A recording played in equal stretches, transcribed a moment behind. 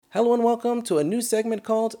Hello and welcome to a new segment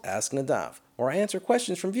called Ask Nadav, where I answer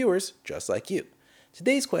questions from viewers just like you.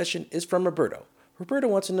 Today's question is from Roberto. Roberto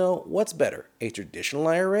wants to know what's better, a traditional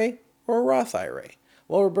IRA or a Roth IRA?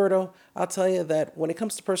 Well, Roberto, I'll tell you that when it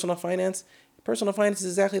comes to personal finance is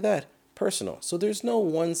exactly that, personal. So there's no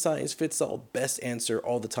one size fits all best answer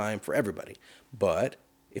all the time for everybody. But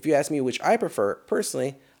if you ask me which I prefer,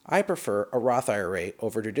 personally, I prefer a Roth IRA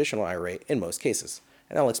over a traditional IRA in most cases,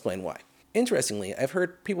 and I'll explain why. Interestingly, I've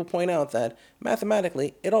heard people point out that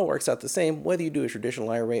mathematically it all works out the same whether you do a traditional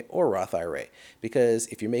IRA or Roth IRA, because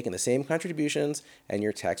if you're making the same contributions and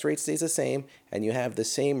your tax rate stays the same and you have the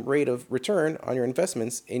same rate of return on your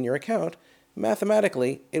investments in your account,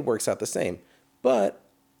 mathematically it works out the same. But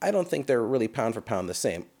I don't think they're really pound for pound the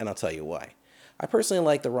same, and I'll tell you why. I personally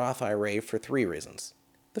like the Roth IRA for three reasons.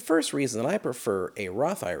 The first reason that I prefer a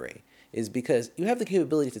Roth IRA is because you have the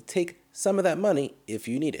capability to take some of that money if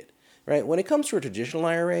you need it. Right? When it comes to a traditional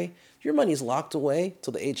IRA, your money's locked away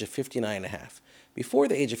till the age of 59 and a half. Before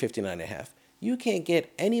the age of 59 and a half, you can't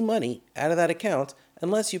get any money out of that account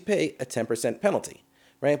unless you pay a 10% penalty.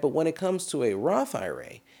 Right? But when it comes to a Roth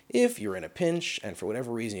IRA, if you're in a pinch and for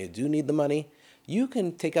whatever reason you do need the money, you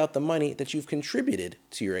can take out the money that you've contributed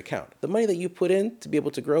to your account. The money that you put in to be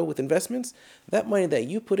able to grow with investments, that money that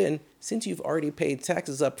you put in, since you've already paid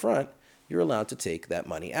taxes up front, you're allowed to take that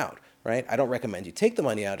money out, right? I don't recommend you take the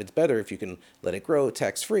money out. It's better if you can let it grow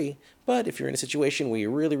tax-free. But if you're in a situation where you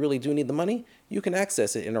really, really do need the money, you can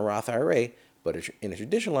access it in a Roth IRA. But in a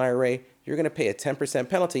traditional IRA, you're going to pay a 10%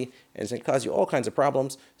 penalty, and it's going to cause you all kinds of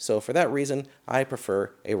problems. So for that reason, I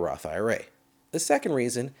prefer a Roth IRA. The second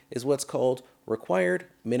reason is what's called required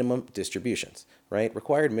minimum distributions, right?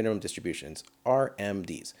 Required minimum distributions,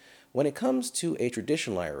 RMDs. When it comes to a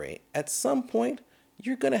traditional IRA, at some point,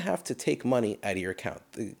 you're going to have to take money out of your account.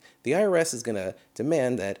 The IRS is going to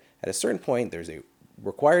demand that at a certain point, there's a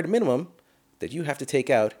required minimum that you have to take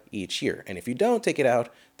out each year. And if you don't take it out,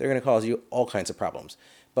 they're going to cause you all kinds of problems.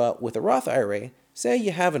 But with a Roth IRA, say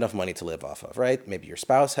you have enough money to live off of, right? Maybe your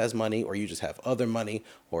spouse has money, or you just have other money,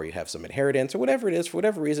 or you have some inheritance, or whatever it is, for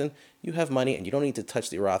whatever reason, you have money and you don't need to touch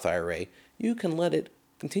the Roth IRA. You can let it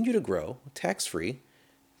continue to grow tax-free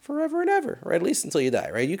forever and ever, or at least until you die,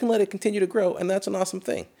 right? You can let it continue to grow, and that's an awesome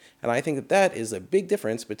thing. And I think that that is a big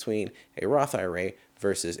difference between a Roth IRA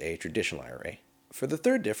versus a traditional IRA. For the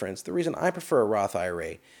third difference, the reason I prefer a Roth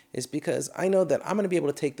IRA is because I know that I'm going to be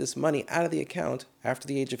able to take this money out of the account after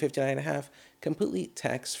the age of 59 and a half completely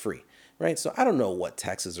tax-free. Right? So I don't know what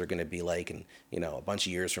taxes are going to be like in, a bunch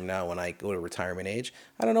of years from now when I go to retirement age.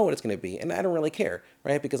 I don't know what it's going to be, and I don't really care,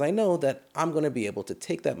 right? Because I know that I'm going to be able to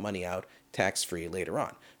take that money out tax-free later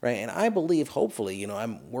on, right? And I believe, hopefully,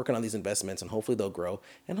 I'm working on these investments and hopefully they'll grow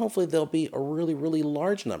and hopefully they'll be a really, really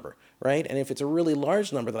large number, right? And if it's a really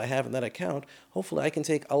large number that I have in that account, hopefully I can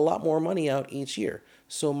take a lot more money out each year.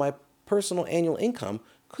 So my personal annual income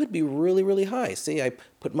could be really, really high. Say I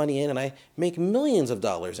put money in and I make millions of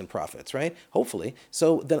dollars in profits, right? Hopefully.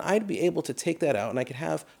 So then I'd be able to take that out and I could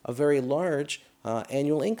have a very large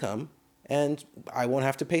annual income, and I won't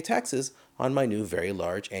have to pay taxes on my new very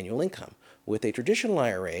large annual income. With a traditional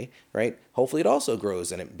IRA, right, hopefully it also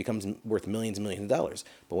grows and it becomes worth millions and millions of dollars.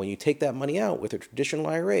 But when you take that money out with a traditional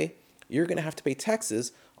IRA, you're going to have to pay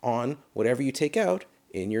taxes on whatever you take out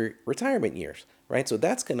in your retirement years, right? So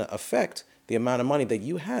that's going to affect the amount of money that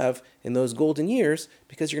you have in those golden years,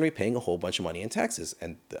 because you're going to be paying a whole bunch of money in taxes,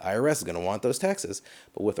 and the IRS is going to want those taxes.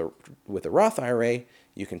 But with a Roth IRA,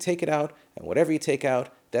 you can take it out, and whatever you take out,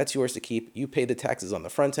 that's yours to keep. You pay the taxes on the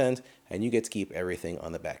front end, and you get to keep everything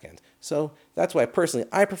on the back end. So that's why personally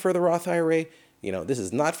I prefer the Roth IRA. This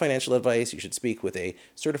is not financial advice. You should speak with a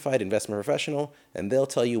certified investment professional, and they'll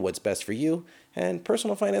tell you what's best for you. And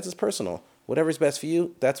personal finance is personal. Whatever's best for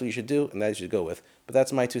you, that's what you should do, and that you should go with. But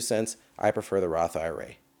that's my 2 cents. I prefer the Roth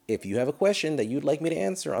IRA. If you have a question that you'd like me to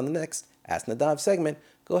answer on the next Ask Nadav segment,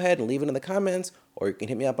 go ahead and leave it in the comments, or you can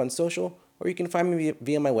hit me up on social, or you can find me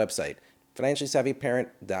via my website,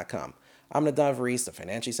 financiallysavvyparent.com. I'm Nadav Reese, the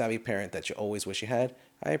financially savvy parent that you always wish you had.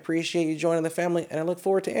 I appreciate you joining the family, and I look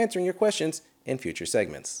forward to answering your questions in future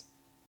segments.